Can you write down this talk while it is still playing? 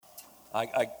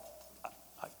I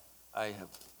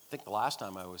think the last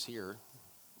time I was here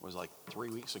was like 3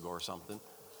 weeks ago or something.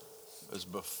 It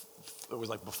was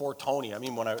like before Tony. I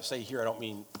mean, when I say here, I don't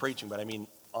mean preaching, but I mean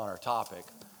on our topic.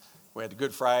 We had the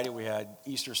Good Friday, we had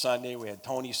Easter Sunday, we had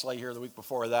Tony Slay here the week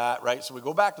before that, right? So we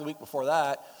go back to the week before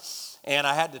that, and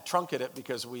I had to truncate it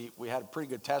because we had a pretty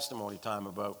good testimony time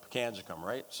about Picansicum,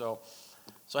 right? So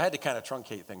I had to kind of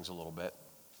truncate things a little bit.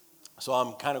 So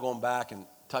I'm kind of going back and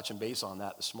touching base on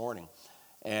that this morning.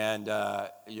 And, I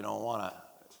want to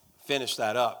finish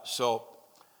that up. So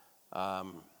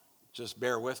just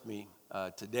bear with me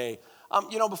today.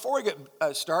 Before we get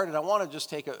started, I want to just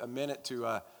take a minute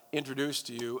to introduce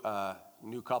to you a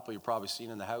new couple you've probably seen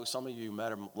in the house. Some of you met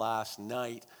them last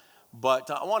night.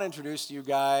 But I want to introduce to you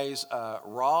guys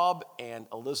Rob and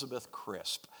Elizabeth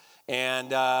Crisp.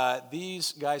 And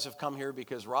these guys have come here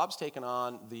because Rob's taken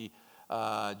on the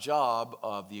job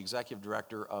of the executive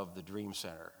director of the Dream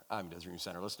Center. The Dream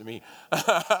Center, listen to me.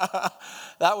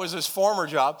 That was his former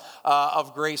job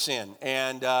of Grace Inn.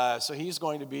 And so he's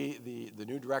going to be the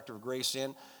new director of Grace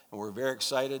Inn. And we're very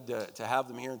excited to have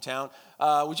them here in town.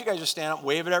 Would you guys just stand up,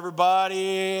 wave at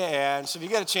everybody? And so if you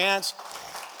get a chance,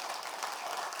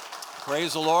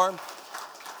 praise the Lord.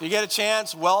 If you get a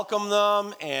chance, welcome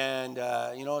them and,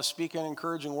 speak an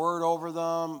encouraging word over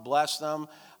them, bless them.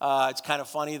 It's kind of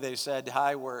funny. They said,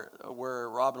 hi, we're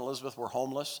Rob and Elizabeth, we're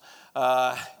homeless.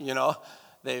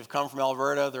 They've come from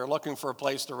Alberta. They're looking for a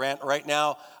place to rent. Right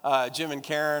now, Jim and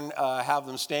Karen have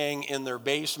them staying in their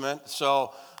basement.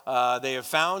 So they have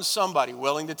found somebody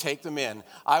willing to take them in.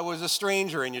 I was a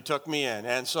stranger and you took me in.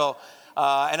 And so,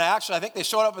 I think they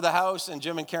showed up at the house, and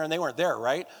Jim and Karen, they weren't there,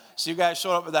 right? So you guys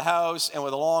showed up at the house and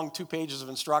with a long 2 pages of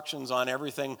instructions on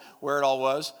everything, where it all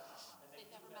was.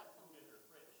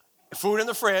 Food in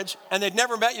the fridge, and they'd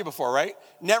never met you before, right?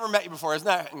 Never met you before. Isn't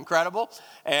that incredible?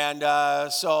 And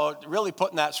so really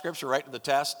putting that scripture right to the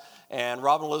test. And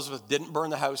Rob and Elizabeth didn't burn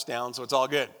the house down, so it's all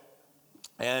good.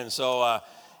 And so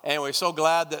anyway, so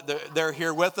glad that they're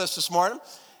here with us this morning.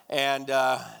 And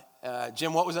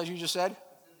Jim, what was that you just said?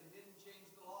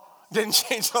 Didn't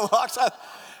change the locks.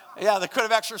 Yeah, they could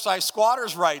have exercised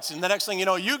squatters' rights, and the next thing you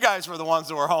know, you guys were the ones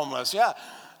that were homeless. Yeah,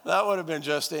 that would have been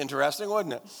just interesting,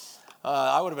 wouldn't it?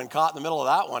 I would have been caught in the middle of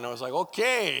that one. I was like,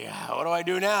 okay, what do I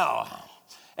do now?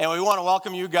 And we want to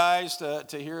welcome you guys to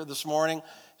here this morning.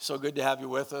 So good to have you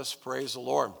with us. Praise the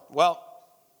Lord. Well,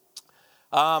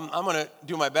 I'm going to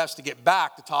do my best to get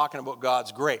back to talking about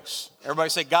God's grace. Everybody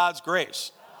say God's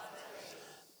grace.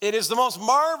 It is the most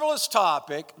marvelous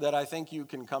topic that I think you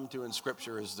can come to in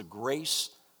Scripture is the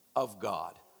grace of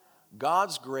God.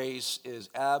 God's grace is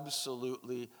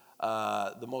absolutely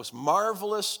the most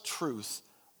marvelous truth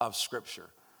of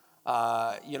Scripture.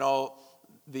 The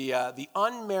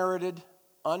unmerited,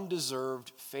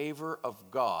 undeserved favor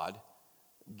of God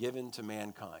given to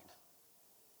mankind.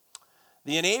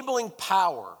 The enabling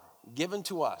power given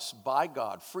to us by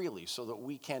God freely so that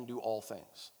we can do all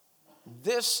things.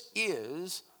 This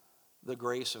is the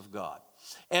grace of God.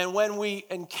 And when we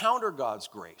encounter God's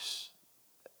grace,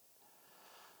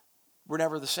 we're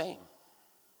never the same.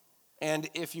 And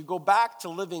if you go back to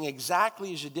living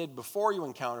exactly as you did before you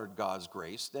encountered God's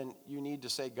grace, then you need to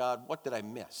say, God, what did I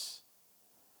miss?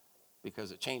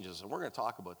 Because it changes. And we're going to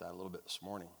talk about that a little bit this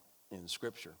morning in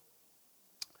Scripture.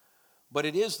 But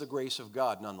it is the grace of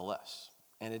God nonetheless.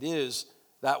 And it is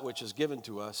that which is given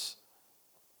to us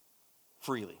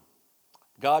freely.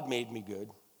 God made me good.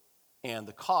 And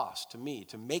the cost to me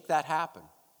to make that happen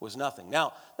was nothing.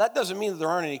 Now, that doesn't mean that there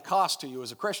aren't any costs to you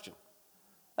as a Christian.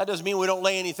 That doesn't mean we don't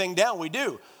lay anything down. We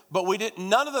do. But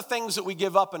none of the things that we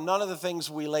give up and none of the things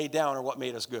we lay down are what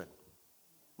made us good.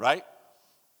 Right?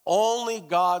 Only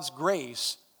God's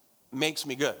grace makes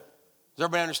me good. Does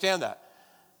everybody understand that?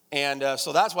 And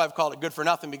so that's why I've called it good for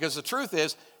nothing, because the truth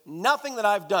is, nothing that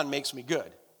I've done makes me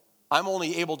good. I'm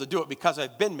only able to do it because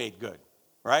I've been made good.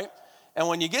 Right? And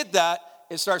when you get that,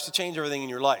 it starts to change everything in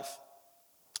your life.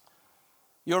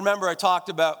 You'll remember I talked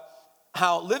about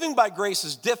how living by grace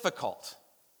is difficult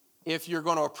if you're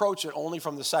going to approach it only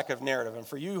from the second narrative. And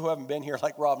for you who haven't been here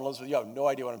like Rob and Elizabeth, you have no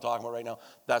idea what I'm talking about right now.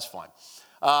 That's fine.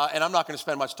 And I'm not going to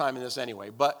spend much time in this anyway.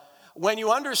 But when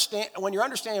your understanding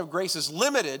of grace is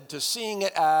limited to seeing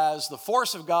it as the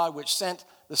force of God which sent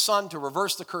the Son to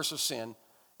reverse the curse of sin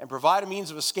and provide a means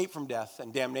of escape from death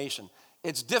and damnation,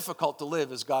 it's difficult to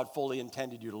live as God fully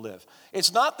intended you to live.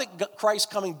 It's not that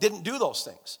Christ's coming didn't do those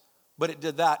things, but it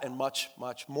did that and much,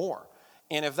 much more.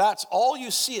 And if that's all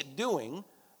you see it doing,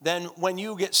 then when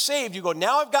you get saved, you go,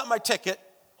 now I've got my ticket.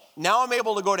 Now I'm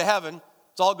able to go to heaven.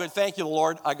 It's all good. Thank you,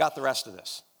 Lord. I got the rest of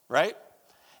this, right?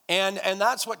 And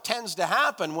that's what tends to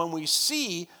happen when we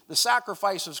see the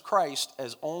sacrifice of Christ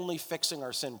as only fixing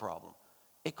our sin problem.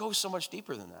 It goes so much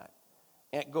deeper than that.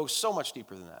 It goes so much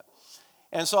deeper than that.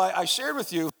 And so I shared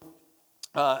with you,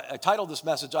 I titled this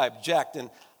message, I Object, and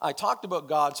I talked about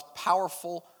God's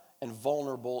powerful and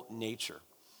vulnerable nature.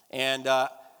 And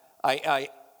I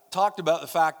talked about the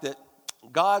fact that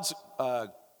God's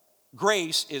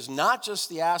grace is not just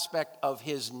the aspect of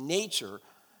his nature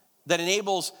that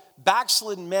enables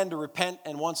backslidden men to repent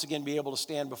and once again be able to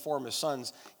stand before him as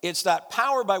sons. It's that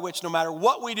power by which no matter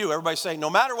what we do, everybody say, no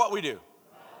matter what we do,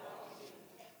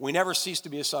 we never cease to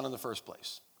be a son in the first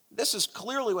place. This is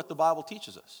clearly what the Bible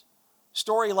teaches us.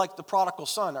 Story like the prodigal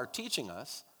son are teaching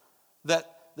us that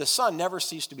the son never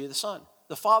ceased to be the son.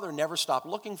 The father never stopped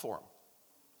looking for him.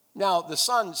 Now, the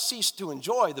son ceased to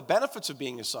enjoy the benefits of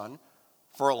being a son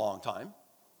for a long time.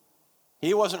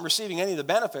 He wasn't receiving any of the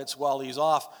benefits while he's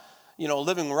off,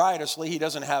 living riotously. He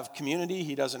doesn't have community.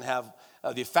 He doesn't have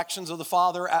the affections of the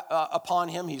father upon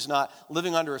him. He's not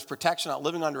living under his protection, not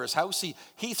living under his house.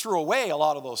 He threw away a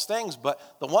lot of those things, but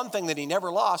the one thing that he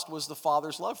never lost was the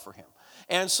father's love for him.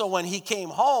 And so when he came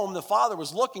home, the father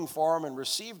was looking for him and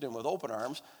received him with open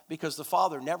arms because the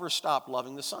father never stopped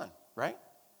loving the son, right?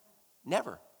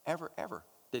 Never, ever, ever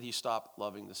did he stop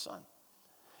loving the son.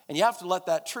 And you have to let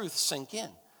that truth sink in,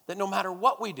 that no matter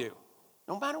what we do,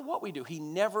 he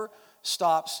never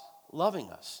stops loving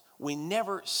us. We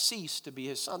never cease to be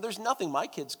his son. There's nothing my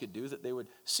kids could do that they would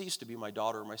cease to be my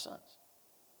daughter or my sons.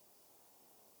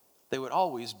 They would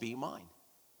always be mine.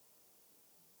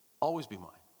 Always be mine.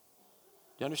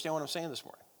 Do you understand what I'm saying this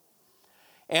morning?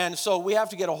 And so we have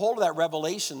to get a hold of that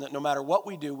revelation that no matter what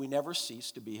we do, we never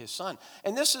cease to be his son.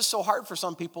 And this is so hard for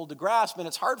some people to grasp, and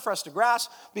it's hard for us to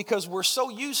grasp because we're so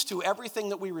used to everything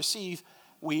that we receive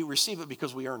it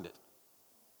because we earned it.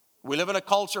 We live in a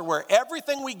culture where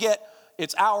everything we get,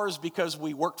 it's ours because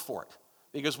we worked for it,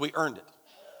 because we earned it.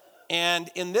 And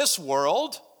in this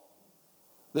world,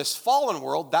 this fallen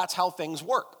world, that's how things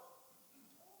work,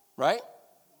 right?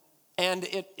 And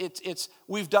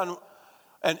we've done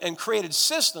and created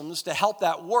systems to help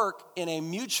that work in a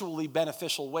mutually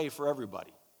beneficial way for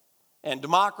everybody. And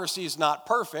democracy is not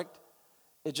perfect.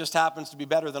 It just happens to be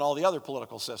better than all the other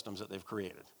political systems that they've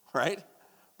created, right?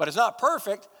 But it's not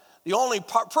perfect. The only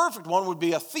perfect one would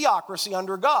be a theocracy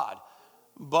under God.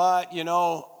 But,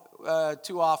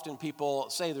 too often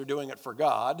people say they're doing it for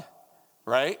God,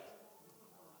 right?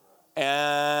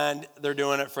 And they're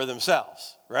doing it for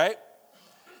themselves, right?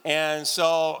 And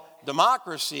so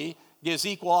democracy gives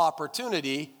equal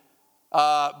opportunity,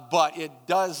 but it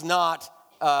does not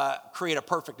create a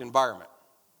perfect environment.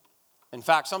 In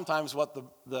fact, sometimes what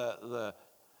the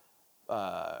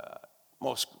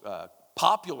most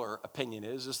popular opinion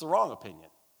is the wrong opinion.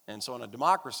 And so in a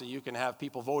democracy, you can have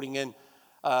people voting in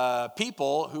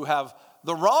people who have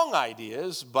the wrong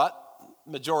ideas, but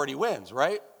majority wins,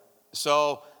 right?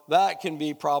 So that can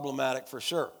be problematic for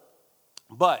sure.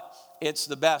 But it's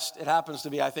the best. It happens to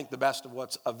be, I think, the best of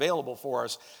what's available for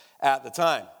us at the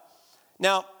time.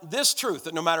 Now, this truth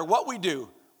that no matter what we do,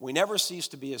 we never cease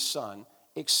to be his son,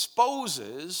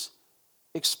 exposes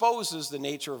the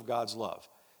nature of God's love.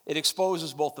 It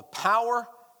exposes both the power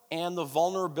and the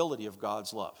vulnerability of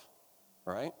God's love,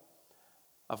 right?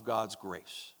 Of God's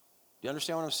grace. Do you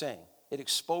understand what I'm saying? It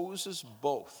exposes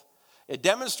both. It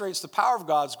demonstrates the power of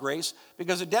God's grace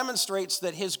because it demonstrates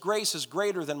that his grace is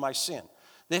greater than my sin,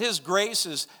 that his grace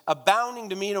is abounding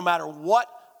to me no matter what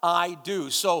I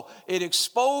do. So it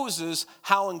exposes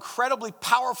how incredibly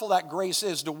powerful that grace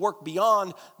is to work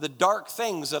beyond the dark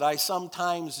things that I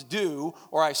sometimes do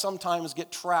or I sometimes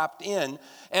get trapped in,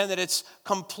 and that it's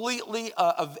completely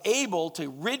able to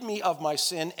rid me of my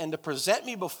sin and to present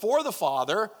me before the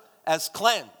Father as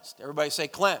cleansed. Everybody say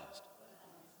cleansed.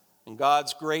 And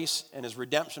God's grace and his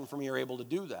redemption for me are able to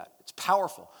do that. It's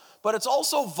powerful. But it's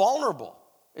also vulnerable.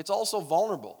 It's also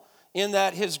vulnerable in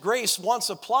that his grace, once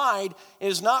applied,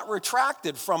 is not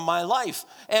retracted from my life.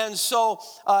 And so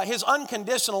his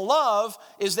unconditional love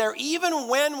is there even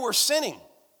when we're sinning.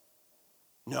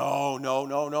 No,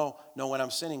 when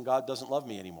I'm sinning, God doesn't love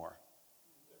me anymore.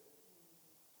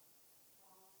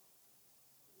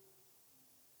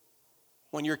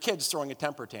 When your kid's throwing a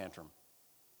temper tantrum,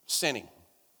 sinning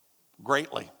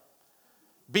greatly,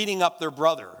 beating up their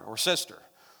brother or sister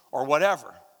or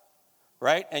whatever,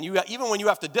 right? And even when you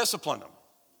have to discipline them,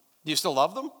 do you still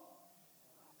love them?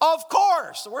 Of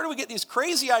course. So where do we get these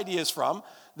crazy ideas from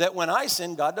that when I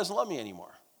sin, God doesn't love me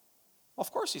anymore? Well,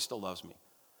 of course he still loves me.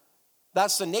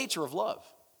 That's the nature of love.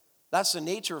 That's the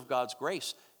nature of God's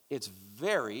grace. It's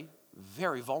very,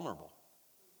 very vulnerable.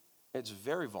 It's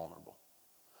very vulnerable.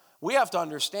 We have to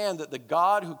understand that the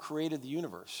God who created the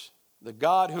universe, the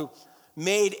God who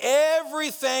made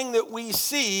everything that we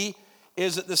see,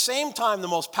 is at the same time the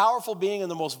most powerful being and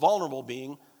the most vulnerable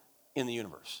being in the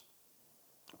universe.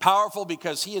 Powerful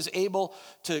because he is able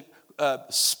to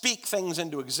speak things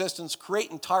into existence,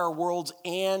 create entire worlds,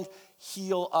 and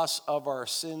heal us of our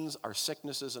sins, our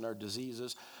sicknesses, and our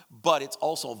diseases. But it's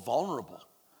also vulnerable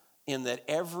in that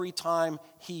every time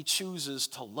he chooses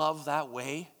to love that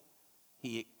way,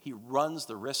 he runs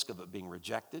the risk of it being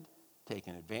rejected,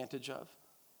 taken advantage of,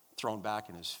 thrown back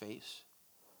in his face.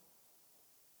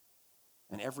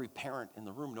 And every parent in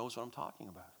the room knows what I'm talking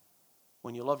about.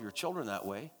 When you love your children that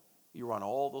way, you run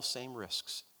all those same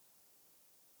risks.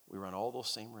 We run all those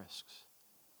same risks.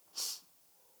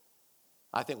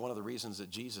 I think one of the reasons that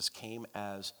Jesus came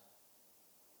as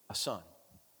a son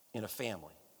in a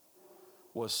family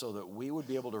was so that we would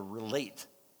be able to relate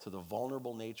to the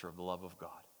vulnerable nature of the love of God.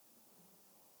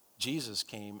 Jesus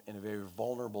came in a very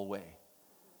vulnerable way,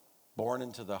 born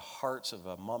into the hearts of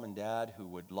a mom and dad who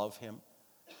would love him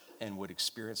and would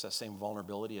experience that same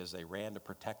vulnerability as they ran to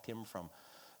protect him from,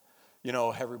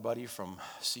 everybody from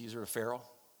Caesar to Pharaoh,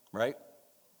 right?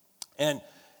 And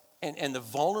the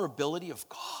vulnerability of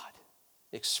God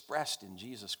expressed in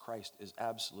Jesus Christ is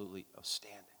absolutely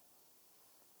outstanding.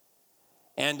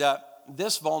 And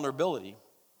this vulnerability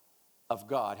of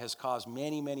God has caused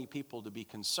many, many people to be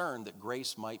concerned that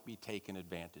grace might be taken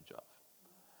advantage of.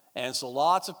 And so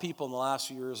lots of people in the last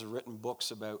few years have written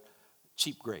books about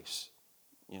cheap grace,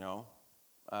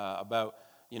 about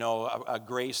a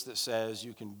grace that says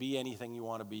you can be anything you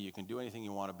want to be, you can do anything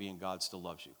you want to be, and God still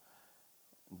loves you.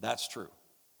 That's true.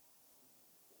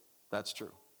 That's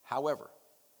true. However,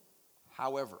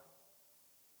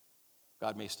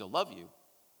 God may still love you,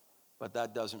 but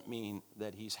that doesn't mean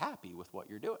that he's happy with what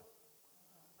you're doing.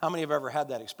 How many have ever had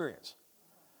that experience?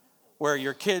 Where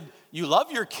your kid, you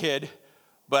love your kid,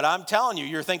 but I'm telling you,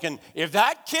 you're thinking, if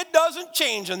that kid doesn't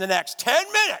change in the next 10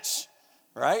 minutes,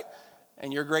 right?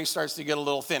 And your grace starts to get a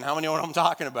little thin. How many know what I'm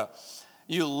talking about?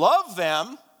 You love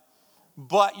them,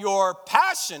 but you're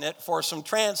passionate for some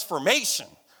transformation.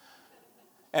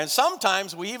 And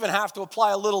sometimes we even have to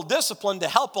apply a little discipline to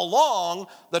help along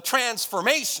the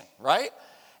transformation, right?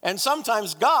 And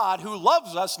sometimes God, who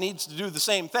loves us, needs to do the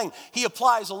same thing. He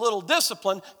applies a little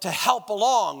discipline to help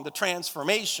along the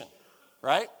transformation,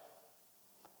 right?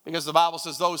 Because the Bible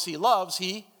says those he loves,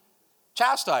 he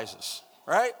chastises,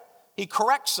 right? He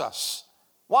corrects us.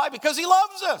 Why? Because he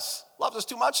loves us. Loves us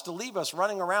too much to leave us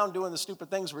running around doing the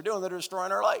stupid things we're doing that are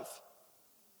destroying our life.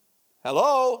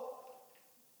 Hello?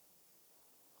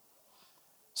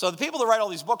 So the people that write all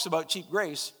these books about cheap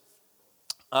grace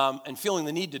and feeling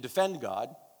the need to defend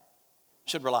God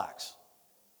should relax.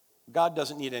 God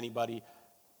doesn't need anybody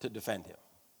to defend him.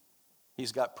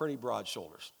 He's got pretty broad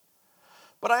shoulders.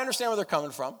 But I understand where they're coming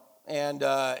from, and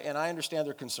I understand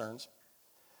their concerns.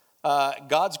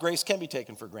 God's grace can be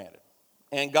taken for granted,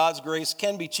 and God's grace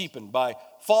can be cheapened by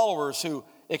followers who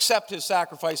accept his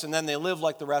sacrifice, and then they live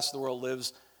like the rest of the world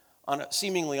lives,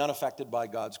 seemingly unaffected by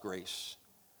God's grace.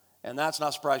 And that's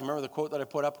not surprising. Remember the quote that I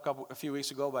put up a few weeks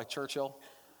ago by Churchill?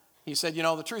 He said,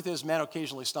 the truth is men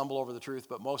occasionally stumble over the truth,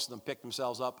 but most of them pick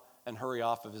themselves up and hurry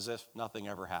off as if nothing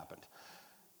ever happened.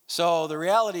 So the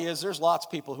reality is there's lots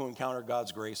of people who encounter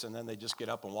God's grace and then they just get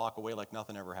up and walk away like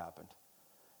nothing ever happened.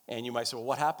 And you might say, well,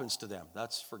 what happens to them?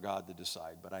 That's for God to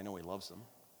decide, but I know he loves them,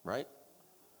 right?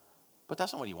 But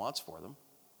that's not what he wants for them.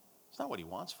 It's not what he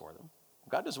wants for them.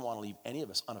 God doesn't want to leave any of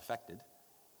us unaffected.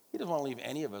 He doesn't want to leave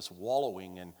any of us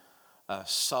wallowing in a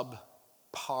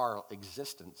subpar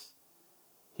existence.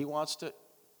 He wants to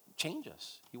change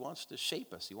us. He wants to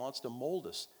shape us. He wants to mold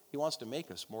us. He wants to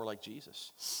make us more like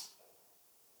Jesus.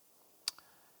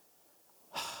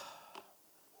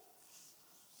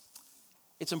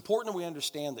 It's important that we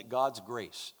understand that God's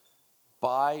grace,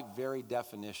 by very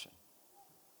definition,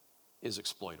 is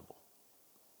exploitable.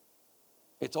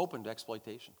 It's open to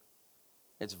exploitation.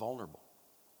 It's vulnerable.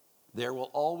 There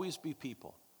will always be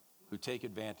people who take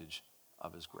advantage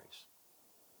of his grace.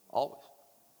 Always.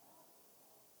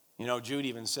 Jude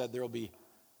even said there will be,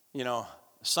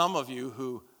 some of you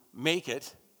who make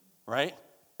it, right,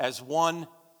 as one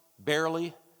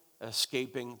barely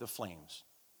escaping the flames.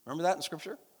 Remember that in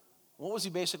Scripture? What was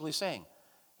he basically saying?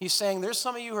 He's saying there's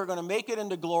some of you who are going to make it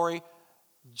into glory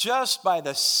just by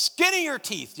the skin of your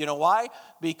teeth. You know why?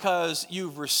 Because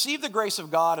you've received the grace of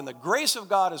God, and the grace of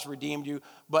God has redeemed you,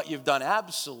 but you've done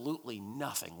absolutely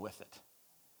nothing with it.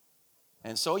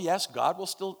 And so, yes, God will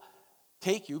still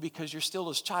take you because you're still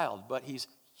his child, but he's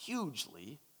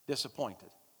hugely disappointed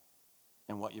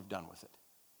in what you've done with it.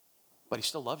 But he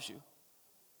still loves you.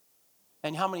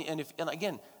 And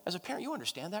again, as a parent, you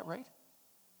understand that, right?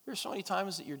 There's so many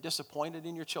times that you're disappointed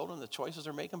in your children, the choices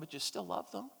they're making, but you still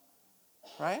love them,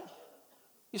 right?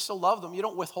 You still love them. You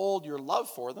don't withhold your love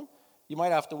for them. You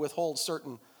might have to withhold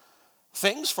certain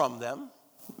things from them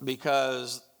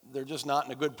because they're just not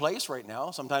in a good place right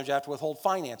now. Sometimes you have to withhold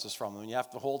finances from them, and you have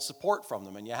to withhold support from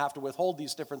them, and you have to withhold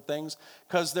these different things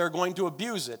because they're going to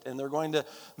abuse it, and they're going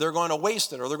to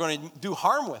waste it, or they're going to do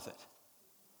harm with it.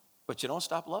 But you don't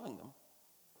stop loving them.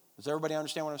 Does everybody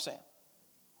understand what I'm saying?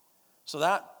 So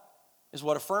that is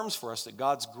what affirms for us that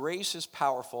God's grace is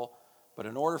powerful, but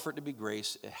in order for it to be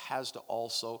grace, it has to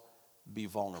also be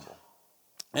vulnerable.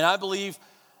 And I believe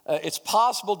it's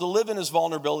possible to live in his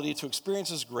vulnerability, to experience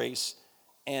his grace,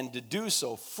 and to do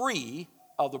so free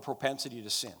of the propensity to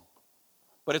sin.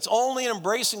 But it's only in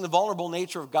embracing the vulnerable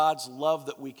nature of God's love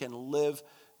that we can live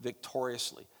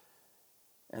victoriously.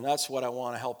 And that's what I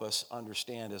want to help us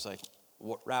understand as I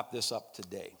wrap this up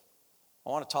today. I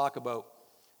want to talk about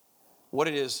what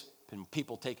it is when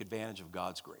people take advantage of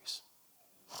God's grace.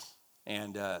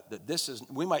 And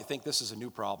we might think this is a new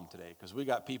problem today because we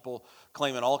got people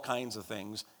claiming all kinds of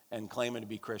things and claiming to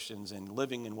be Christians and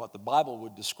living in what the Bible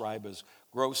would describe as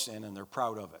gross sin, and they're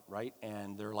proud of it, right?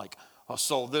 And they're like, oh,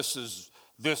 so this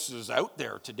is out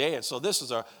there today. And so this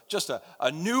is just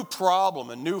a new problem,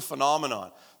 a new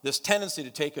phenomenon, this tendency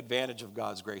to take advantage of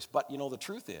God's grace. But the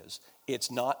truth is, it's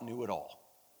not new at all.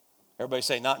 Everybody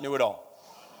say, not new at all.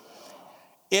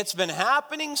 It's been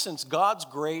happening since God's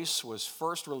grace was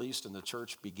first released and the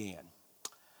church began.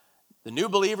 The new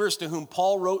believers to whom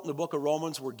Paul wrote in the book of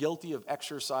Romans were guilty of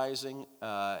exercising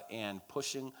and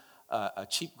pushing a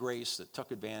cheap grace that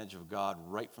took advantage of God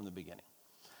right from the beginning.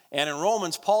 And in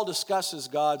Romans, Paul discusses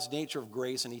God's nature of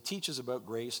grace, and he teaches about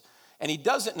grace, and he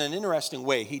does it in an interesting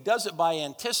way. He does it by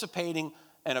anticipating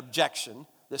an objection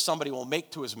that somebody will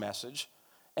make to his message,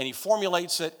 and he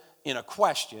formulates it in a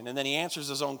question, and then he answers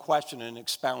his own question and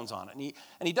expounds on it.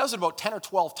 And he does it about 10 or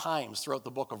 12 times throughout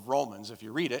the book of Romans. If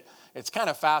you read it, it's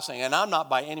kind of fascinating. And I'm not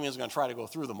by any means going to try to go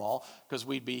through them all because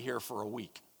we'd be here for a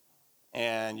week.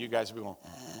 And you guys would be going,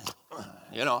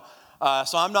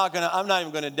 So I'm not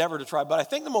even going to endeavor to try. But I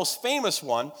think the most famous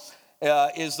one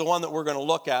is the one that we're going to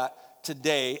look at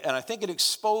today. And I think it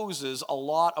exposes a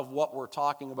lot of what we're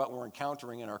talking about, we're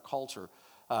encountering in our culture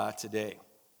today.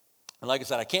 And like I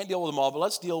said, I can't deal with them all, but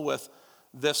let's deal with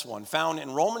this one, found in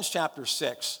Romans chapter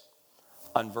 6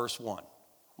 on verse 1.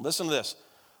 Listen to this.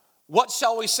 What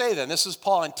shall we say then? This is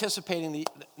Paul anticipating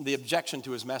the objection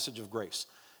to his message of grace.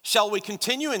 Shall we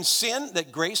continue in sin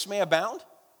that grace may abound?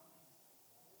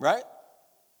 Right?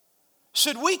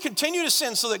 Should we continue to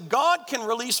sin so that God can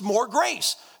release more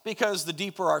grace? Because the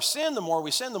deeper our sin, the more we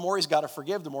sin, the more he's got to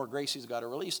forgive, the more grace he's got to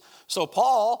release. So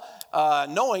Paul,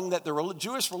 knowing that the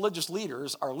Jewish religious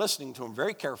leaders are listening to him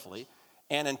very carefully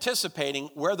and anticipating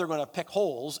where they're going to pick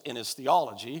holes in his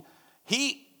theology,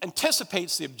 he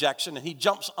anticipates the objection and he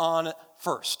jumps on it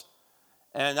first.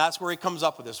 And that's where he comes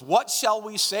up with this. What shall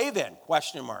we say then? ?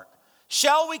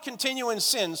 Shall we continue in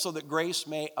sin so that grace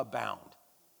may abound?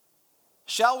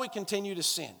 Shall we continue to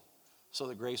sin so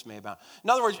that grace may abound? In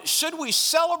other words, should we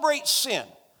celebrate sin?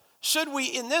 Should we,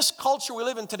 in this culture we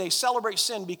live in today, celebrate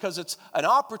sin because it's an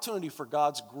opportunity for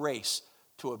God's grace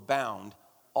to abound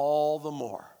all the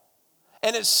more?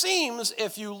 And it seems,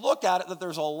 if you look at it, that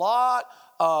there's a lot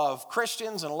of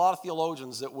Christians and a lot of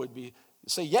theologians that would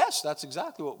say, yes, that's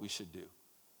exactly what we should do,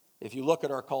 if you look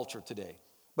at our culture today.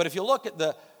 But if you look at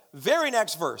the very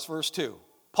next verse, verse 2,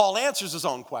 Paul answers his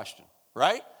own question,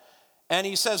 right? And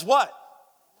he says what?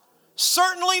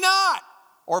 Certainly not,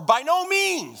 or by no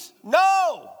means,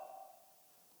 no.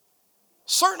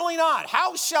 Certainly not.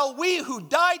 How shall we who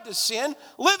died to sin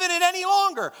live in it any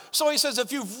longer? So he says,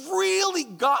 if you've really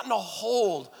gotten a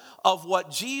hold of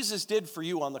what Jesus did for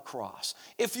you on the cross,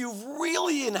 if you've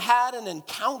really had an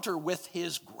encounter with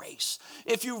his grace,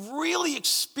 if you've really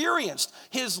experienced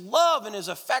his love and his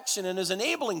affection and his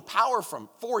enabling power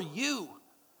for you,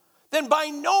 then by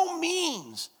no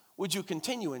means would you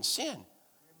continue in sin.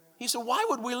 He said, why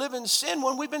would we live in sin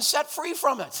when we've been set free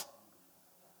from it?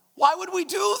 Why would we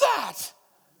do that?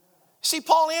 See,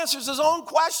 Paul answers his own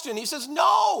question. He says,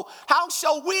 no, how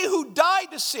shall we who died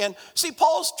to sin? See,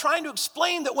 Paul's trying to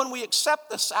explain that when we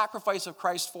accept the sacrifice of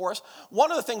Christ for us,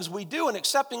 one of the things we do in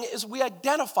accepting it is we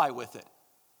identify with it.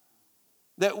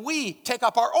 That we take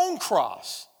up our own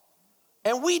cross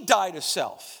and we die to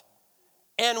self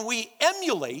and we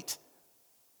emulate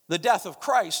the death of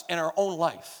Christ in our own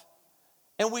life.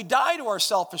 And we die to our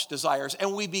selfish desires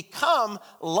and we become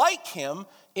like him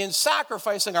in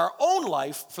sacrificing our own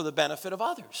life for the benefit of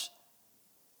others.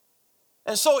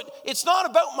 And so it's not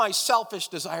about my selfish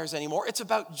desires anymore. It's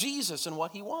about Jesus and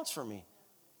what he wants from me.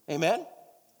 Amen?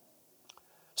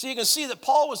 So you can see that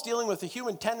Paul was dealing with a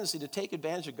human tendency to take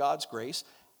advantage of God's grace,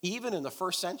 even in the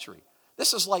first century.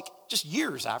 This is like just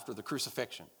years after the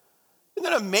crucifixion.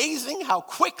 Isn't it amazing how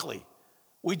quickly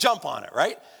we jump on it,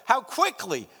 right? How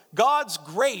quickly God's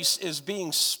grace is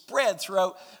being spread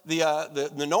throughout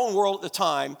the known world at the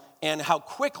time, and how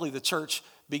quickly the church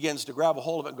begins to grab a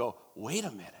hold of it and go, wait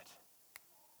a minute.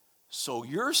 So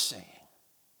you're saying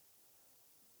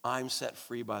I'm set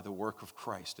free by the work of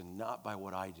Christ and not by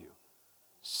what I do.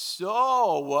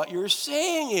 So what you're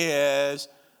saying is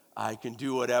I can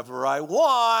do whatever I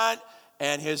want,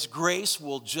 and his grace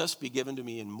will just be given to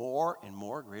me in more and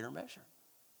more greater measure.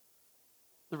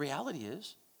 The reality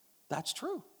is that's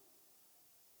true.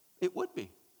 It would be.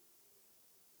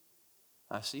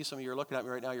 I see some of you are looking at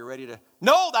me right now. You're ready to,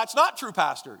 no, that's not true,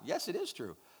 Pastor. Yes, it is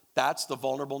true. That's the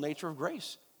vulnerable nature of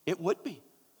grace. It would be.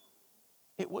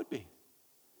 It would be.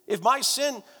 If my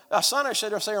son, I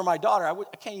should say, or my daughter,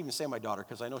 I can't even say my daughter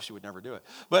because I know she would never do it.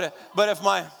 But if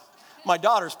my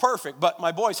daughter's perfect, but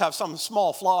my boys have some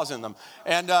small flaws in them.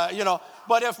 And,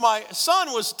 but if my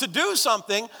son was to do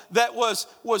something that was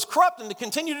corrupt and to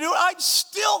continue to do it, I'd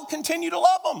still continue to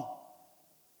love him.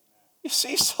 You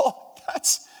see, so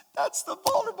that's the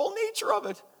vulnerable nature of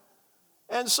it.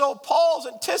 And so Paul's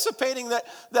anticipating that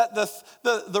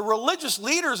the religious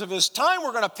leaders of his time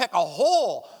were going to pick a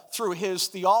hole through his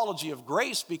theology of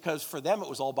grace, because for them it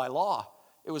was all by law.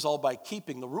 It was all by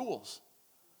keeping the rules.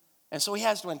 And so he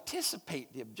has to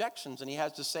anticipate the objections, and he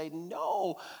has to say,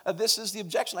 no, this is the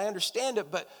objection. I understand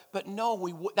it, but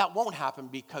no, that won't happen,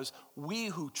 because we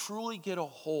who truly get a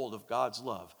hold of God's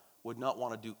love would not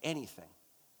want to do anything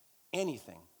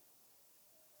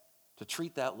to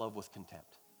treat that love with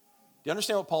contempt. Do you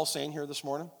understand what Paul's saying here this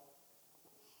morning?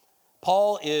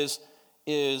 Paul is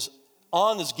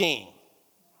on this game.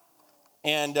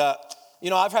 And,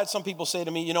 I've had some people say to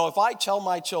me, if I tell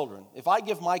my children, if I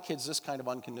give my kids this kind of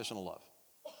unconditional love,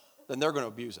 then they're going to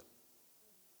abuse it.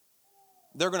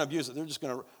 They're going to abuse it. They're just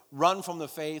going to run from the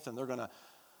faith, and they're going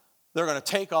to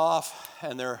take off,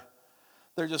 and they're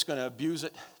just going to abuse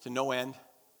it to no end.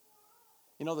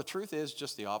 The truth is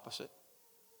just the opposite.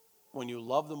 When you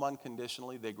love them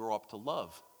unconditionally, they grow up to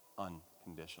love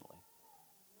unconditionally.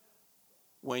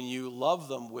 When you love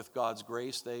them with God's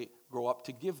grace, they grow up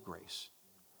to give grace.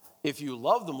 If you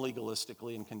love them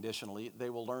legalistically and conditionally, they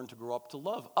will learn to grow up to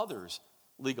love others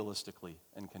legalistically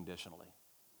and conditionally.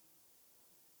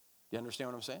 Do you understand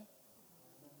what I'm saying?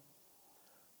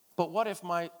 But what if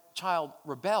my child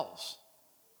rebels?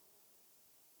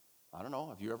 I don't know.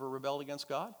 Have you ever rebelled against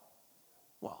God?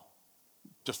 Well,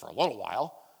 just for a little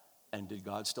while. And did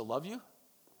God still love you?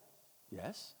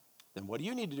 Yes. Then what do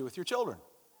you need to do with your children?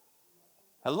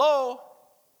 Hello?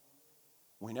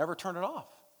 We never turn it off.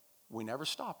 We never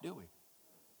stop, do we?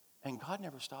 And God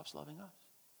never stops loving us.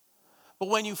 But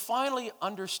when you finally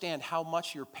understand how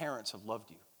much your parents have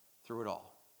loved you through it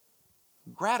all,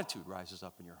 gratitude rises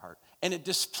up in your heart. And it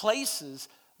displaces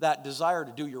that desire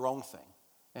to do your own thing.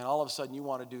 And all of a sudden you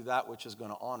want to do that which is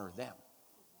going to honor them,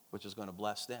 which is going to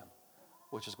bless them,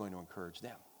 which is going to encourage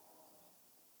them.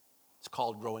 It's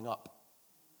called growing up.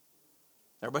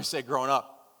 Everybody say growing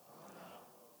up.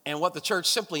 And what the church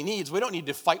simply needs, we don't need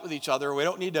to fight with each other. We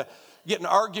don't need to get in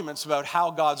arguments about how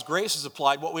God's grace is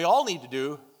applied. What we all need to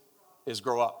do is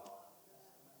grow up.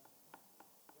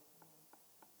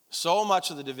 So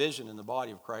much of the division in the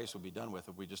body of Christ would be done with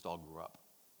if we just all grew up.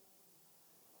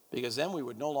 Because then we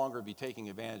would no longer be taking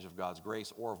advantage of God's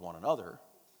grace or of one another.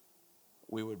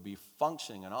 We would be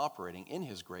functioning and operating in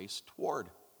his grace toward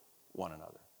one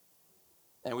another.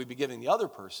 And we'd be giving the other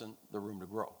person the room to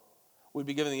grow. We'd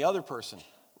be giving the other person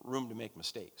room to make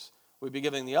mistakes. We'd be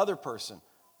giving the other person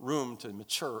room to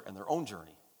mature in their own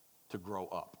journey, to grow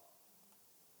up.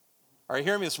 Are you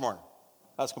hearing me this morning?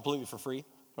 That's completely for free.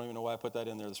 Don't even know why I put that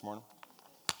in there this morning.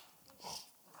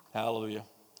 Hallelujah.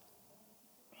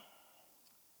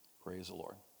 Praise the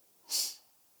Lord.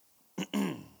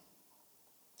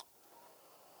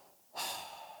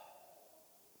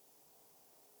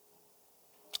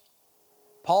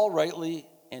 Paul rightly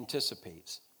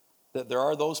anticipates that there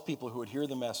are those people who would hear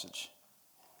the message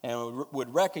and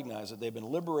would recognize that they've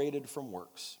been liberated from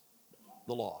works,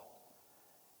 the law,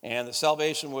 and that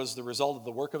salvation was the result of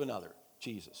the work of another,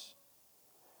 Jesus.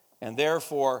 And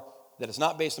therefore, that it's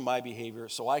not based on my behavior,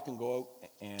 so I can go out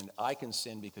and I can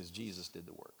sin because Jesus did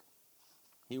the work.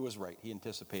 He was right. He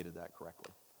anticipated that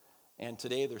correctly. And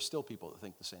today, there's still people that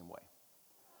think the same way.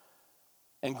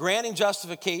 And granting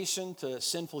justification to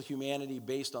sinful humanity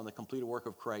based on the completed work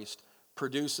of Christ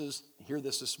produces, hear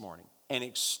this morning, an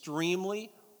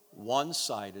extremely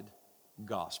one-sided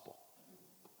gospel.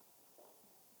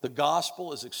 The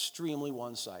gospel is extremely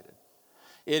one-sided.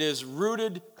 It is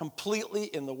rooted completely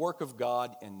in the work of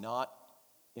God and not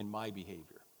in my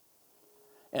behavior.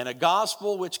 And a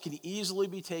gospel which can easily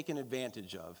be taken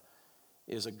advantage of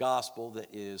is a gospel that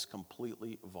is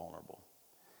completely vulnerable.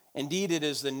 Indeed, it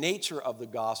is the nature of the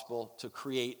gospel to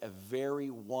create a very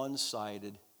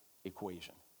one-sided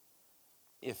equation.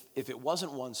 If it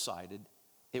wasn't one-sided,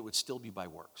 it would still be by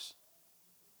works.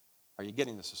 Are you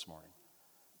getting this morning?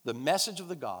 The message of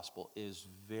the gospel is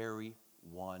very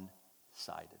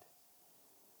one-sided.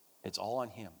 It's all on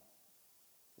him.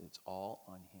 It's all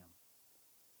on him.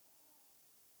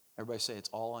 Everybody say, it's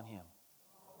all on him.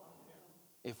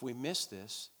 If we miss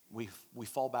this, we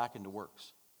fall back into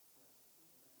works.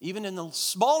 Even in the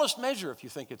smallest measure, if you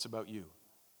think it's about you,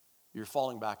 you're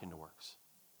falling back into works.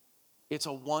 It's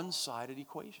a one-sided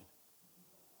equation.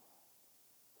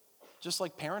 Just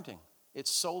like parenting,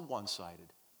 it's so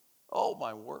one-sided. Oh,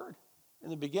 my word. In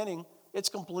the beginning, it's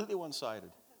completely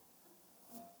one-sided.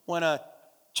 When a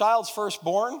child's first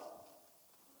born,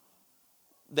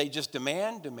 they just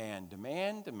demand, and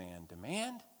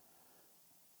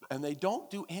they don't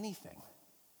do anything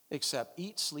except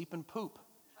eat, sleep, and poop.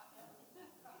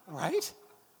 Right?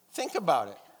 Think about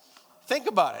it. Think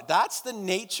about it. That's the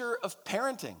nature of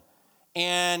parenting.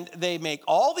 And they make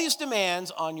all these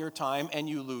demands on your time, and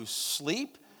you lose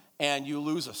sleep, and you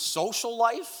lose a social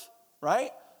life,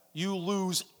 right? You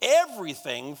lose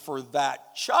everything for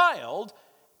that child,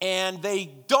 and they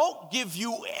don't give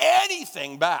you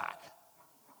anything back.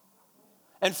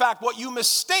 In fact, what you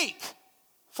mistake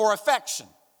for affection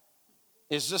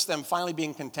is just them finally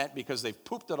being content because they've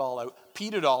pooped it all out,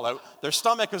 peed it all out, their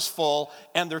stomach is full,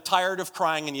 and they're tired of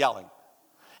crying and yelling.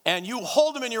 And you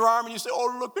hold them in your arm and you say,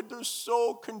 oh, look at, they're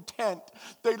so content.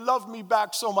 They love me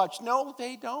back so much. No,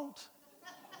 they don't.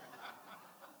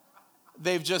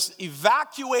 They've just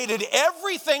evacuated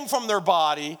everything from their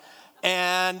body,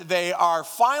 and they are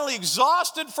finally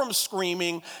exhausted from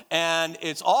screaming, and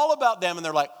it's all about them, and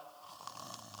they're like,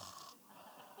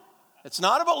 it's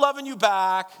not about loving you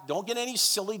back. Don't get any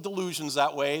silly delusions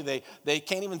that way. They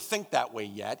can't even think that way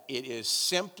yet. It is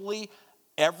simply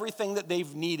everything that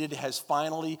they've needed has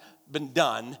finally been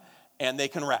done, and they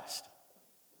can rest.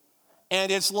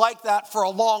 And it's like that for a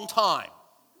long time.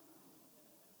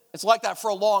 It's like that for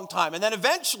a long time. And then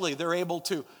eventually they're able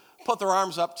to put their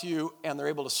arms up to you, and they're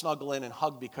able to snuggle in and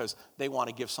hug because they want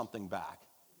to give something back.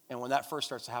 And when that first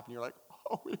starts to happen, you're like,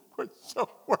 oh, it was so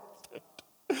worth it.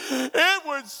 It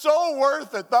was so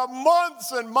worth it. The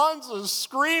months and months of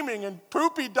screaming and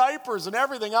poopy diapers and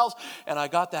everything else. And I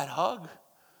got that hug.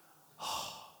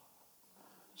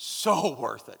 So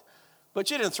worth it. But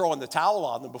you didn't throw in the towel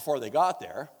on them before they got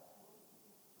there.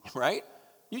 Right?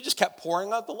 You just kept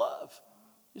pouring out the love.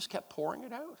 You just kept pouring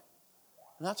it out.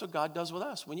 And that's what God does with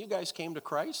us. When you guys came to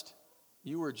Christ,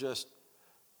 you were just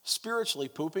spiritually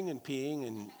pooping and peeing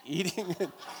and eating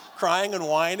and crying and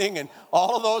whining and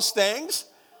all of those things.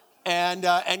 And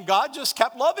God just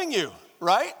kept loving you,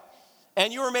 right?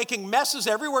 And you were making messes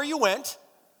everywhere you went,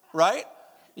 right?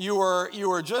 You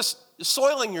were just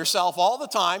soiling yourself all the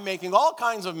time, making all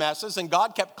kinds of messes, and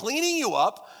God kept cleaning you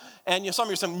up. And some of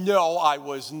you are saying, no, I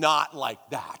was not like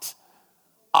that.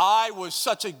 I was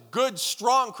such a good,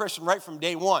 strong Christian right from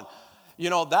day one. You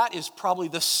know, that is probably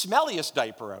the smelliest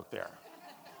diaper out there.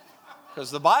 Because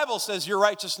the Bible says your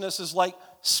righteousness is like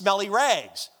smelly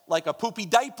rags, like a poopy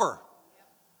diaper.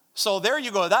 So there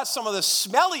you go. That's some of the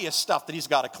smelliest stuff that he's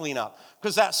got to clean up.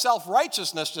 Because that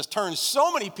self-righteousness just turns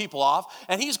so many people off.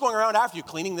 And he's going around after you,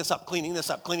 cleaning this up,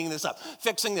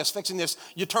 fixing this.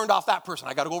 You turned off that person.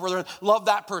 I got to go over there and love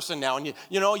that person now. And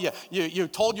you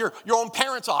told your own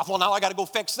parents off. Well, now I got to go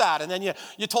fix that. And then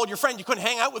you told your friend you couldn't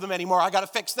hang out with them anymore. I got to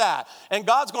fix that. And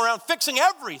God's going around fixing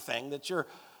everything that you're,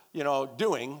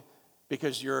 doing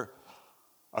because you're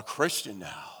a Christian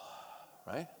now,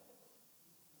 right?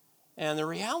 And the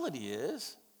reality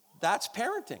is, that's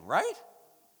parenting, right?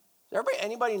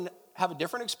 Anybody have a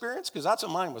different experience? Because that's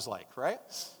what mine was like, right?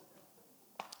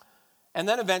 And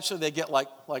then eventually they get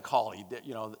like Holly.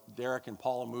 Derek and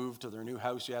Paula moved to their new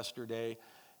house yesterday.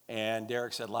 And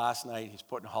Derek said last night he's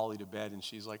putting Holly to bed. And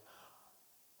she's like,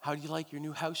 how do you like your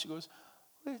new house? She goes,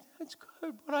 it's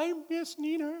good, but I miss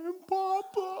Nina and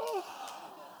Papa.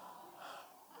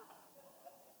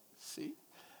 See?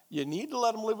 You need to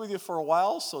let them live with you for a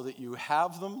while so that you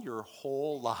have them your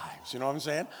whole lives. You know what I'm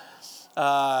saying?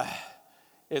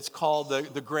 It's called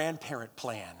the grandparent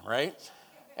plan, right?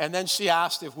 And then she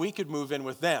asked if we could move in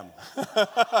with them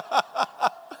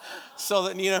so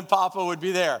that Nina and Papa would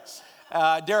be there.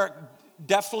 Derek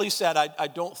definitely said, I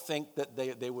don't think that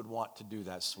they would want to do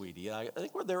that, sweetie. I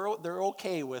think they're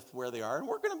okay with where they are, and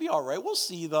we're going to be all right. We'll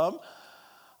see them.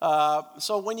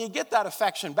 So when you get that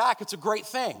affection back, it's a great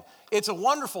thing. It's a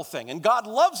wonderful thing, and God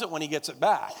loves it when he gets it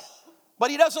back. But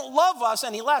he doesn't love us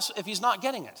any less if he's not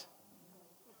getting it,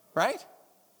 right?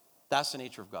 That's the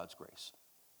nature of God's grace.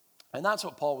 And that's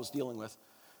what Paul was dealing with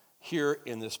here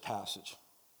in this passage.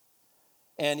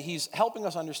 And he's helping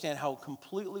us understand how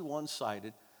completely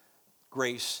one-sided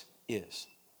grace is.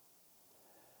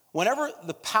 Whenever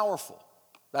the powerful,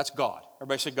 that's God.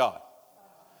 Everybody say God.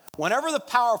 Whenever the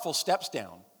powerful steps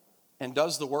down and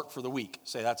does the work for the weak,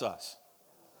 say that's us.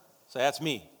 Say that's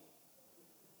me.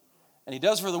 And he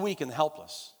does for the weak and the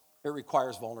helpless. It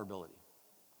requires vulnerability.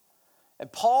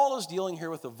 And Paul is dealing here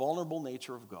with the vulnerable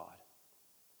nature of God.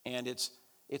 And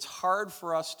it's hard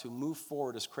for us to move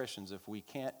forward as Christians if we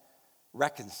can't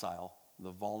reconcile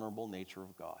the vulnerable nature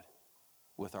of God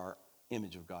with our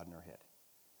image of God in our head.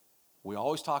 We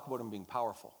always talk about him being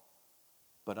powerful,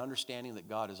 but understanding that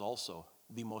God is also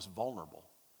the most vulnerable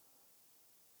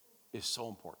is so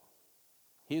important.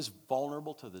 He is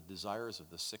vulnerable to the desires of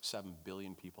the 6-7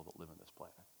 billion people that live on this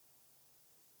planet.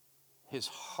 His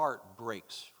heart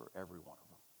breaks for every one of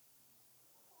them.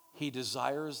 He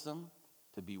desires them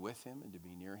to be with him and to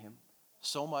be near him,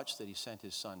 so much that he sent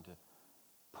his son to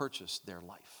purchase their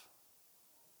life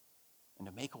and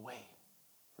to make a way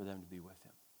for them to be with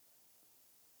him.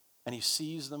 And he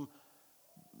sees them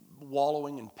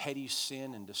wallowing in petty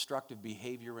sin and destructive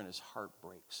behavior, and his heart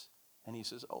breaks. And he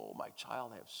says, oh, my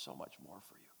child, I have so much more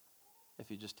for you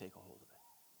if you just take a hold of it.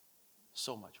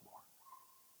 So much more.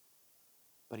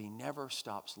 But he never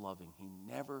stops loving. He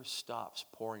never stops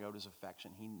pouring out his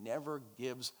affection. He never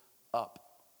gives up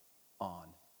on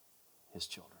his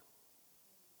children.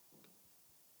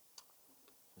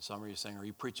 And some of you are saying, are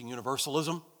you preaching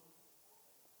universalism?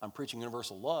 I'm preaching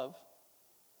universal love,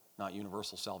 not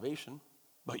universal salvation,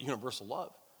 but universal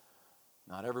love.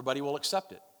 Not everybody will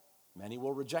accept it. Many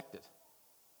will reject it.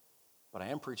 But I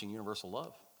am preaching universal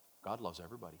love. God loves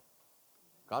everybody.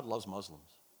 God loves Muslims.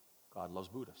 God loves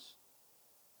Buddhists.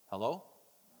 Hello?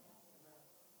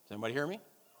 Does anybody hear me?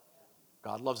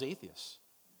 God loves atheists.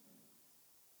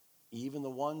 Even the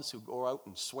ones who go out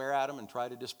and swear at him and try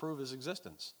to disprove his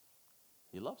existence.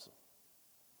 He loves them.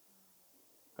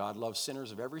 God loves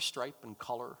sinners of every stripe and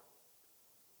color,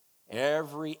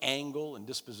 every angle and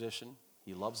disposition.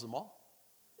 He loves them all.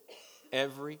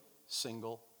 Every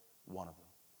single one of them.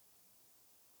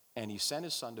 And he sent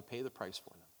his son to pay the price for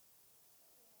them.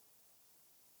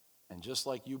 And just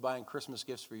like you buying Christmas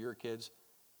gifts for your kids,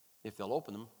 if they'll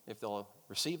open them, if they'll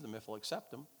receive them, if they'll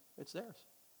accept them, it's theirs.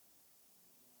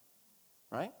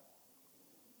 Right?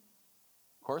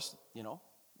 Of course,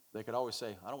 they could always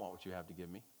say, I don't want what you have to give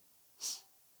me.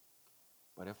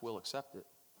 But if we'll accept it,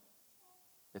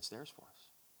 it's theirs for us.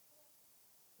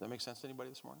 Does that make sense to anybody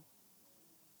this morning?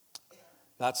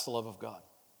 That's the love of God.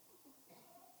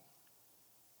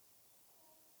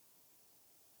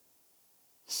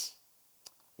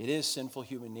 It is sinful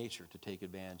human nature to take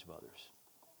advantage of others.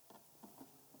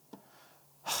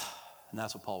 And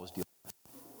that's what Paul was dealing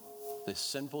with. This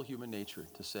sinful human nature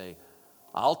to say,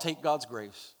 I'll take God's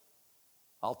grace.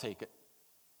 I'll take it.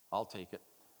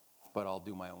 But I'll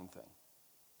do my own thing.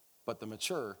 But the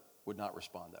mature would not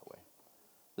respond that way.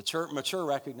 The mature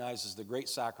recognizes the great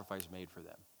sacrifice made for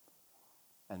them.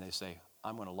 And they say,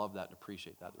 I'm going to love that and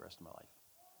appreciate that the rest of my life.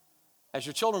 As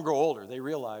your children grow older, they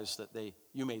realize that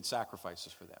you made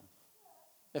sacrifices for them.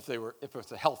 If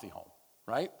it's a healthy home,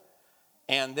 right?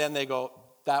 And then they go,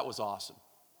 that was awesome.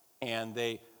 And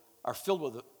they are filled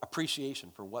with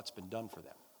appreciation for what's been done for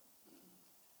them.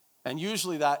 And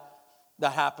usually that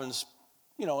happens,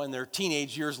 in their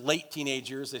teenage years, late teenage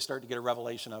years, they start to get a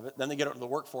revelation of it. Then they get out into the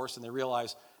workforce and they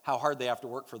realize how hard they have to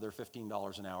work for their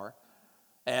 $15 an hour.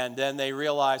 And then they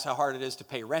realize how hard it is to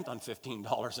pay rent on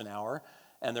 $15 an hour.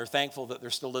 And they're thankful that they're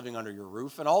still living under your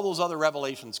roof. And all those other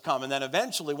revelations come. And then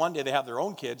eventually one day they have their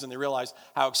own kids and they realize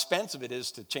how expensive it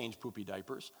is to change poopy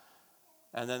diapers.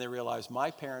 And then they realize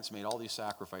my parents made all these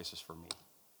sacrifices for me.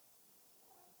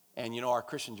 And our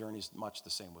Christian journey is much the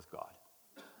same with God.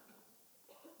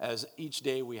 As each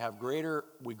day we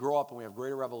grow up and we have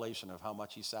greater revelation of how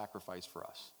much he sacrificed for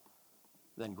us,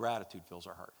 then gratitude fills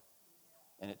our heart.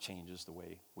 And it changes the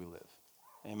way we live.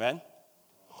 Amen?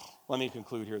 Let me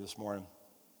conclude here this morning.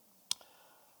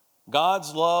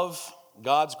 God's love,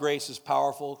 God's grace is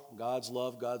powerful. God's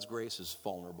love, God's grace is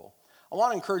vulnerable. I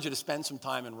want to encourage you to spend some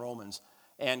time in Romans,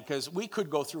 and because we could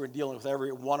go through and dealing with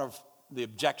every one of the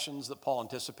objections that Paul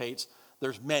anticipates.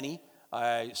 There's many,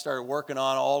 I started working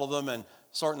on all of them and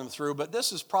sorting them through. But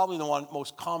this is probably the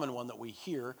most common one that we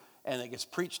hear and that gets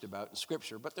preached about in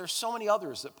Scripture. But there's so many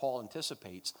others that Paul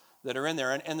anticipates that are in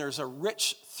there. And there's a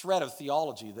rich thread of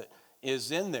theology that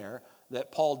is in there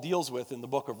that Paul deals with in the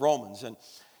book of Romans. And,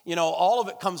 all of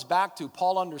it comes back to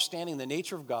Paul understanding the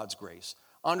nature of God's grace,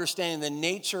 understanding the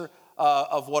nature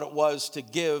of what it was to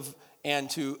give and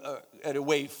to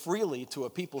away freely to a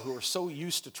people who are so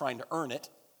used to trying to earn it,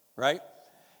 right?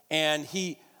 And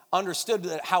he understood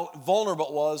that how vulnerable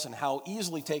it was and how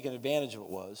easily taken advantage of it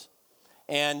was.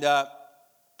 And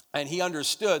he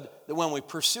understood that when we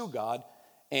pursue God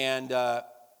and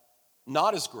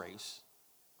not His grace,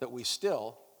 that we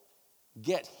still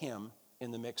get Him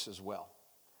in the mix as well.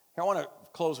 Here, I want to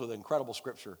close with an incredible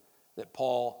scripture that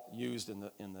Paul used in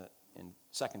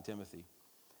 2 Timothy.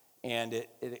 And it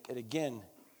again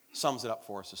sums it up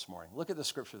for us this morning. Look at the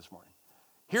scripture this morning.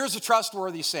 Here's a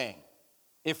trustworthy saying.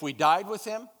 If we died with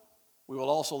Him, we will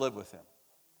also live with Him.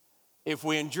 If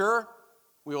we endure,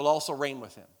 we will also reign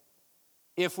with Him.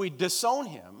 If we disown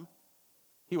Him,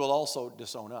 He will also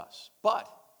disown us.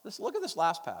 But look at this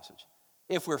last passage.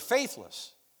 If we're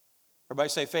faithless, everybody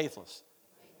say faithless.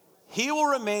 He will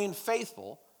remain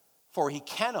faithful, for He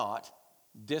cannot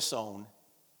disown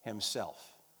Himself.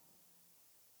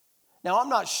 Now, I'm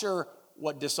not sure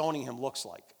what disowning Him looks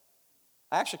like.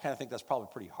 I actually kind of think that's probably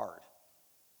pretty hard,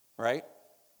 right?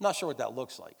 I'm not sure what that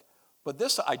looks like. But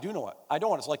this, I do know it. I know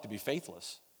what it's like to be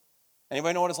faithless.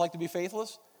 Anybody know what it's like to be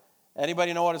faithless?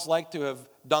 Anybody know what it's like to have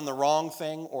done the wrong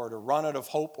thing, or to run out of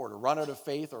hope, or to run out of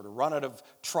faith, or to run out of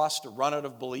trust, or run out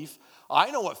of belief? I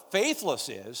know what faithless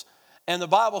is, and the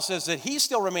Bible says that He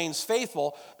still remains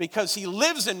faithful because He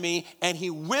lives in me, and He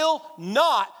will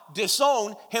not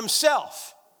disown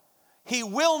Himself. He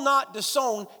will not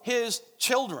disown His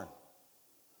children.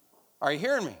 Are you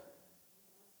hearing me?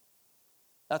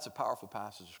 That's a powerful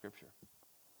passage of Scripture.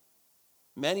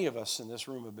 Many of us in this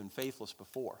room have been faithless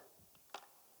before.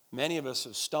 Many of us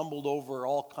have stumbled over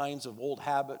all kinds of old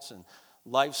habits and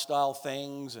lifestyle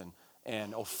things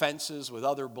and offenses with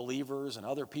other believers and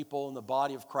other people in the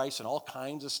body of Christ and all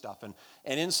kinds of stuff. And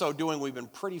in so doing, we've been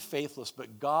pretty faithless.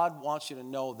 But God wants you to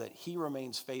know that He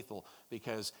remains faithful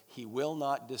because He will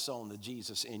not disown the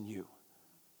Jesus in you.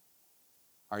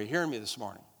 Are you hearing me this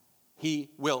morning? He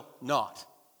will not.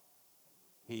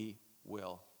 He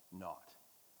will not.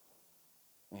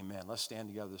 Amen. Let's stand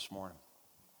together this morning.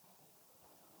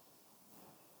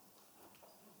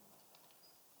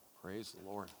 Praise the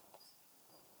Lord.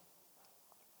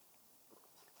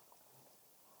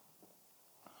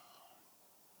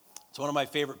 It's one of my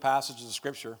favorite passages of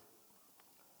Scripture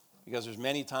because there's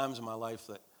many times in my life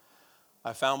that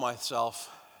I found myself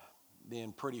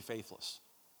being pretty faithless,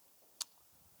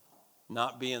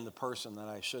 not being the person that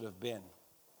I should have been.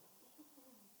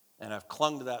 And I've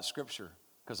clung to that Scripture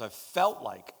because I felt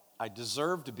like I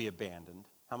deserved to be abandoned.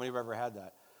 How many have ever had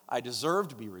that? I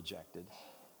deserved to be rejected.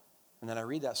 And then I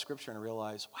read that Scripture and I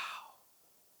realize,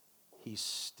 wow, He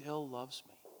still loves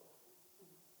me.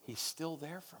 He's still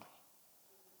there for me.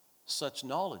 Such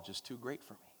knowledge is too great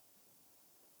for me.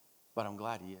 But I'm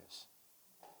glad He is.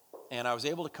 And I was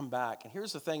able to come back. And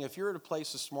here's the thing. If you're at a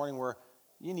place this morning where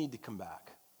you need to come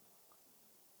back,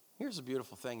 here's the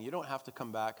beautiful thing. You don't have to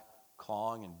come back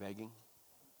clawing and begging.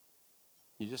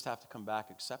 You just have to come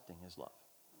back accepting His love.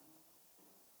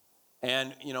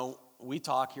 And, we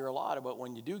talk here a lot about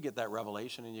when you do get that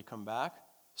revelation and you come back,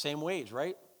 same wage,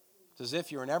 right? It's as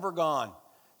if you were never gone.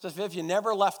 It's as if you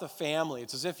never left the family.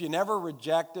 It's as if you never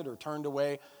rejected or turned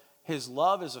away. His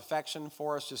love, His affection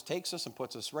for us just takes us and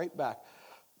puts us right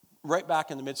back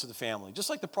in the midst of the family.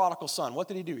 Just like the prodigal son. What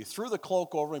did he do? He threw the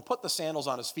cloak over him, put the sandals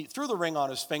on his feet, threw the ring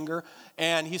on his finger,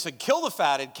 and he said, kill the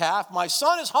fatted calf. My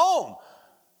son is home.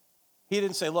 He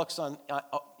didn't say, look, son,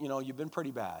 you've been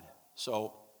pretty bad.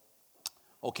 So,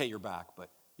 okay, you're back, but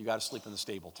you got to sleep in the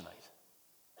stable tonight.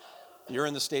 You're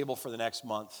in the stable for the next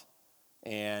month.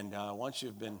 And once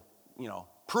you've been,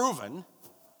 proven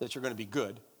that you're going to be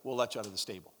good, we'll let you out of the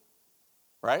stable.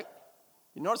 Right?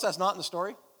 You notice that's not in the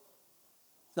story?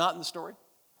 It's not in the story.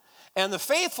 And the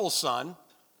faithful son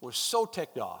was so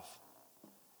ticked off.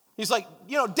 He's like,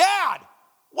 Dad,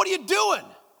 what are you doing?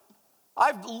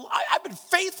 I've been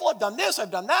faithful. I've done this.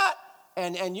 I've done that.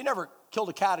 And you never killed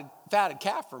a fatted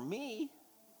calf for me.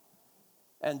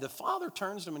 And the father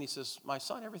turns to him and he says, my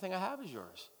son, everything I have is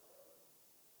yours.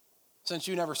 Since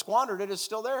you never squandered it, it's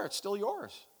still there. It's still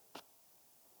yours.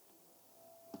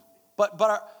 But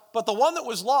the one that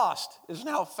was lost is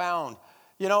now found.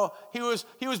 He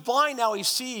was blind, now he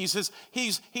sees.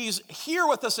 He's here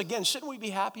with us again. Shouldn't we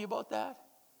be happy about that?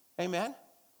 Amen?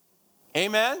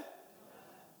 Amen?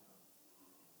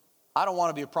 I don't want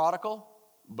to be a prodigal,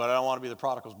 but I don't want to be the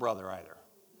prodigal's brother either.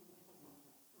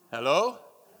 Hello?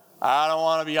 I don't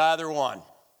want to be either one.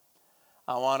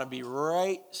 I want to be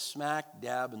right smack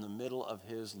dab in the middle of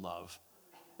his love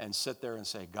and sit there and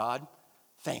say, God,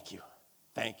 thank you,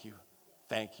 thank you,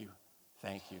 thank you,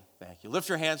 thank you, thank you. Lift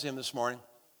your hands to him this morning.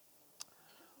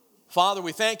 Father,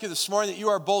 we thank you this morning that you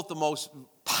are both the most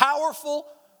powerful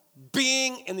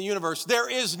being in the universe. There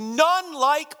is none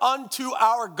like unto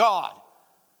our God.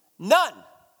 None.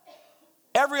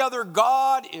 Every other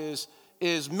God is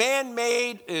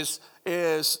man-made, is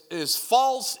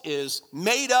false, is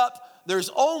made up. There's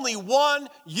only one.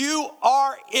 You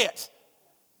are it.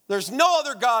 There's no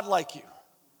other God like you.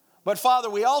 But Father,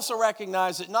 we also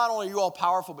recognize that not only are you all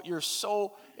powerful, but you're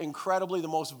so incredibly the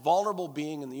most vulnerable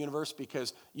being in the universe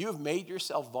because you have made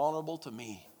yourself vulnerable to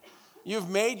me. You've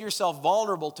made yourself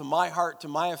vulnerable to my heart, to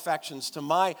my affections, to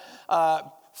my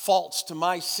faults, to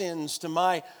my sins, to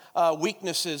my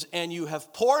weaknesses, and you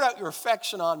have poured out your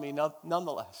affection on me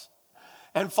nonetheless.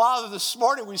 And Father, this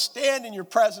morning we stand in your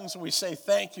presence and we say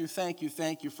thank you, thank you,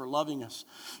 thank you for loving us.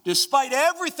 Despite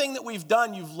everything that we've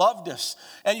done, you've loved us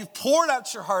and you've poured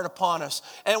out your heart upon us.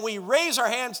 And we raise our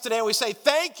hands today and we say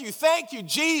thank you,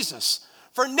 Jesus,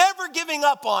 for never giving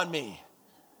up on me.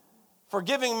 For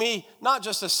giving me not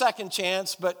just a second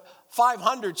chance, but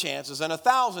 500 chances and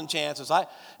 1,000 chances.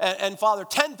 And Father,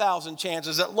 10,000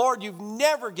 chances that, Lord, you've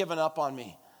never given up on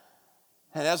me.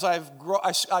 And as I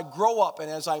grow up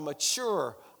and as I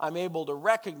mature, I'm able to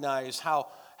recognize how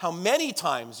many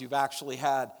times you've actually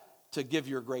had to give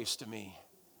your grace to me.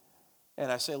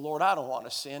 And I say, Lord, I don't want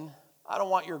to sin. I don't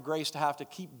want your grace to have to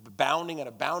keep abounding and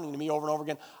abounding to me over and over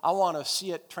again. I want to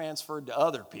see it transferred to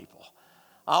other people.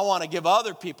 I want to give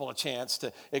other people a chance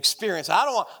to experience. I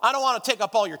don't want to take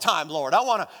up all your time, Lord. I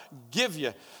want to give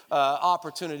you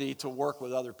opportunity to work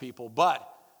with other people. But,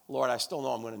 Lord, I still know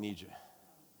I'm going to need you.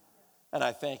 And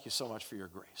I thank you so much for your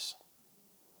grace.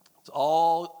 It's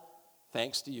all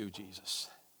thanks to you, Jesus.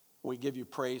 We give you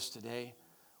praise today.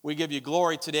 We give you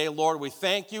glory today, Lord. We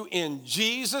thank you in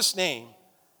Jesus' name.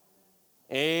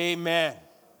 Amen.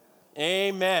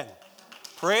 Amen.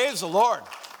 Praise the Lord.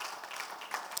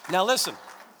 Now listen,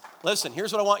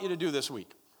 here's what I want you to do this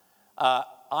week. I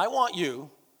want you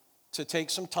to take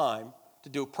some time to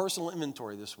do a personal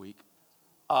inventory this week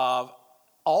of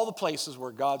all the places where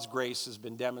God's grace has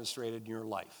been demonstrated in your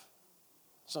life.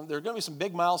 So there are going to be some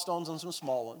big milestones and some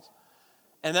small ones.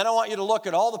 And then I want you to look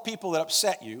at all the people that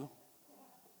upset you,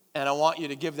 and I want you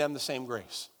to give them the same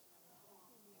grace.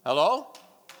 Hello?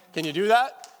 Can you do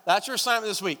that? That's your assignment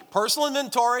this week. Personal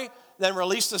inventory, then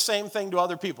release the same thing to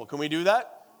other people. Can we do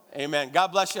that? Amen. God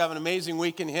bless you. Have an amazing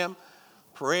week in Him.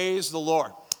 Praise the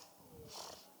Lord.